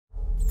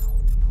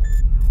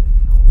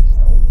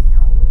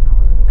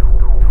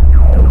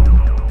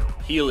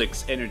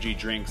Helix energy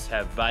drinks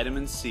have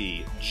vitamin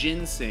C,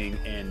 ginseng,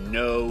 and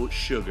no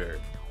sugar.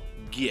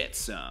 Get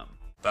some.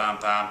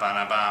 That's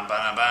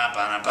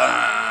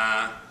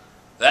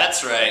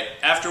right.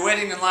 After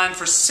waiting in line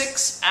for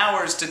 6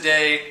 hours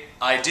today,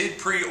 I did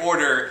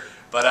pre-order,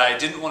 but I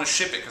didn't want to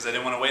ship it because I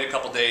didn't want to wait a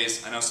couple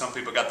days. I know some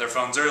people got their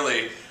phones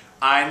early.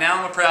 I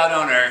now am a proud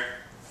owner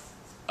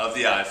of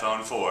the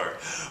iPhone 4.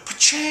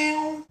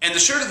 Pa-chow! And the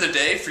shirt of the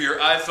day for your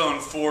iPhone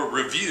 4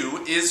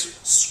 review is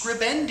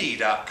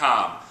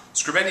Scribendi.com.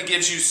 Scribendi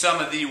gives you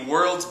some of the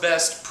world's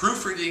best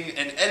proofreading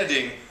and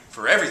editing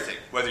for everything.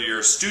 Whether you're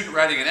a student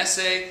writing an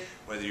essay,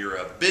 whether you're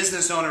a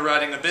business owner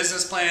writing a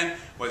business plan,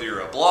 whether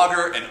you're a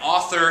blogger, an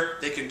author,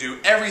 they can do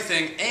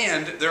everything,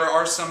 and there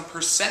are some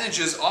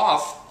percentages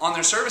off on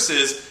their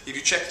services if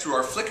you check through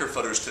our Flickr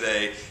photos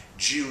today,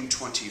 June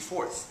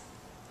 24th.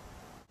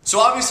 So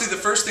obviously the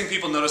first thing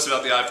people notice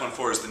about the iPhone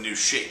 4 is the new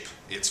shape.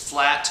 It's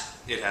flat,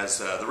 it has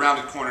the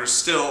rounded corners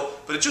still,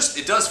 but it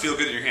does feel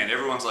good in your hand.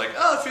 Everyone's like,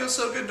 oh, it feels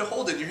so good to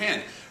hold it in your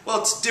hand. Well,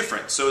 it's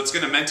different, so it's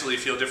going to mentally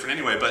feel different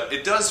anyway, but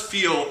it does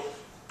feel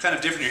kind of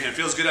different in your hand. It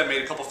feels good. I've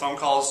made a couple phone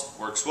calls,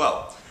 works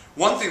well.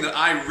 One thing that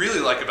I really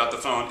like about the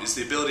phone is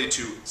the ability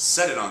to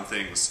set it on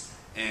things.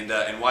 And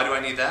why do I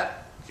need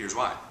that? Here's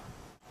why.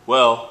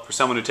 Well, for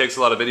someone who takes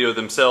a lot of video of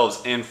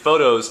themselves and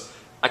photos,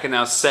 I can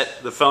now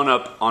set the phone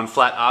up on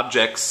flat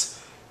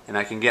objects and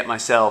I can get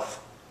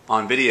myself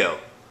on video,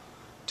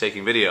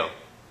 taking video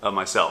of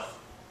myself.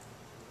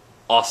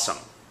 Awesome.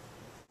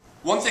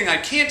 One thing I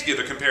can't give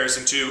a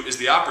comparison to is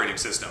the operating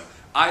system.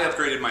 I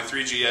upgraded my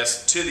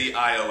 3GS to the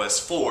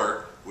iOS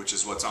 4, which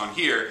is what's on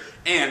here,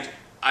 and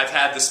I've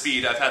had the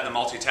speed, I've had the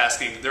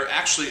multitasking. They're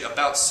actually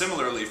about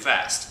similarly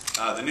fast.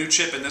 The new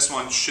chip in this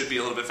one should be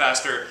a little bit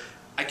faster.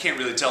 I can't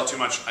really tell too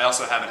much. I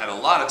also haven't had a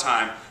lot of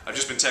time. I've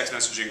just been text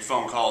messaging,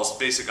 phone calls,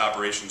 basic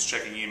operations,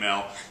 checking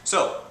email.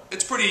 So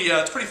it's pretty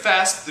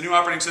fast. The new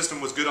operating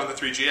system was good on the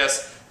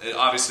 3GS. It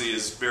obviously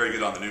is very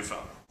good on the new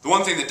phone. The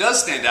one thing that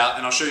does stand out,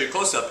 and I'll show you a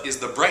close-up, is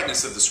the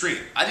brightness of the screen.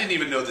 I didn't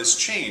even know this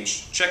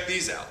changed. Check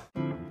these out.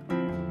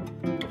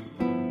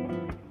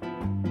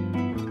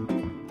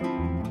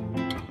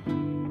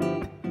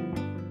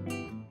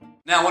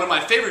 Now, one of my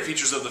favorite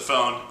features of the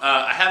phone,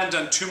 I haven't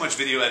done too much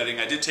video editing.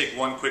 I did take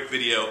one quick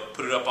video,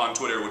 put it up on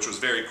Twitter, which was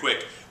very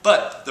quick,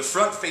 but the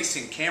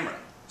front-facing camera.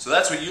 So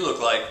that's what you look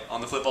like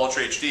on the Flip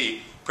Ultra HD.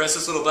 Press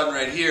this little button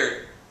right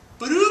here,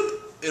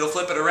 ba-doop, it'll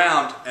flip it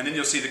around, and then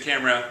you'll see the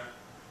camera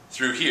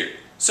through here.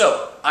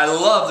 So, I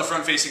love the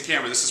front-facing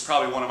camera. This is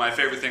probably one of my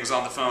favorite things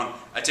on the phone.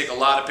 I take a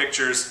lot of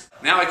pictures.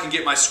 Now I can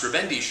get my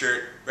Scribendi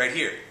shirt right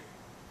here.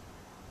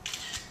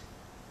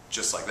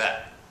 Just like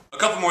that. A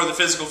couple more of the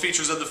physical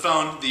features of the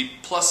phone. The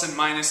plus and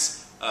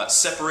minus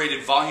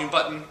separated volume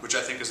button, which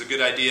I think is a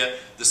good idea.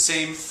 The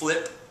same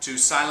flip to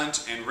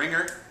silent and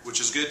ringer, which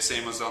is good,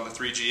 same as on the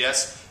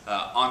 3GS.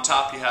 On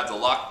top you have the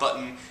lock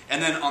button,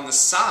 and then on the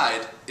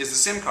side is the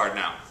SIM card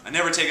now. I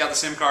never take out the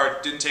SIM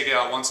card, didn't take it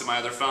out once in my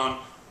other phone,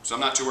 so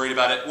I'm not too worried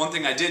about it. One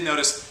thing I did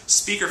notice,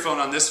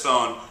 speakerphone on this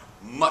phone,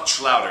 much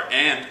louder.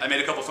 And I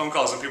made a couple phone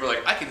calls and people were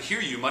like, I can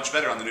hear you much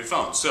better on the new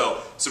phone.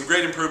 So some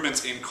great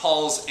improvements in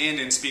calls and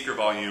in speaker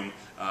volume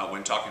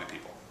when talking to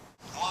people.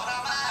 One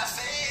of my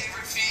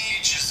favorite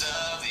features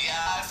of the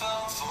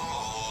iPhone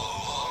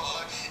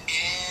 4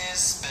 is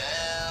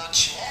spell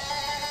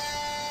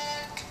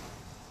check.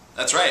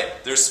 That's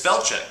right, there's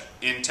spell check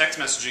in text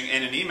messaging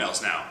and in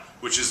emails now,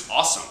 which is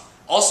awesome.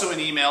 Also in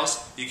emails,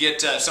 you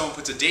get, if someone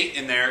puts a date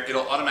in there,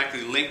 it'll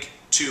automatically link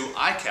to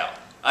iCal.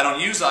 I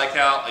don't use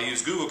iCal, I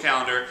use Google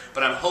Calendar,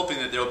 but I'm hoping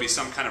that there will be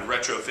some kind of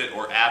retrofit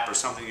or app or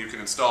something you can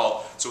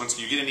install, so once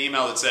you get an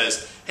email that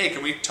says, hey,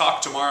 can we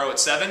talk tomorrow at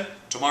 7?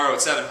 Tomorrow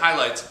at 7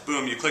 highlights,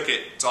 boom, you click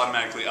it, it's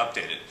automatically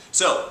updated.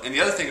 So, and the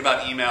other thing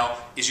about email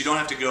is you don't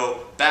have to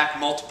go back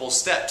multiple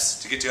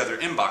steps to get to other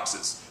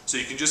inboxes. So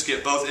you can just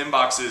get both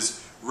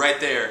inboxes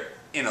right there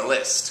in a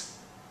list.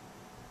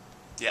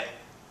 Yeah.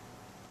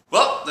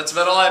 Well, that's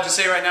about all I have to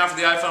say right now for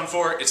the iPhone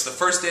 4. It's the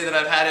first day that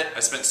I've had it.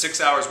 I spent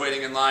 6 hours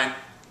waiting in line.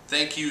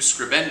 Thank you,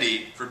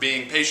 Scribendi, for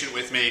being patient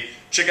with me.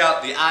 Check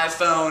out the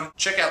iPhone.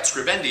 Check out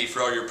Scribendi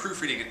for all your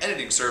proofreading and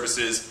editing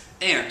services.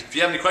 And if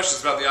you have any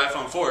questions about the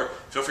iPhone 4,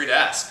 feel free to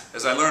ask.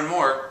 As I learn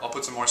more, I'll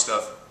put some more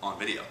stuff on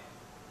video.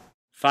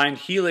 Find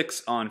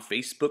Helix on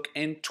Facebook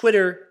and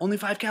Twitter. Only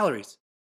 5 calories.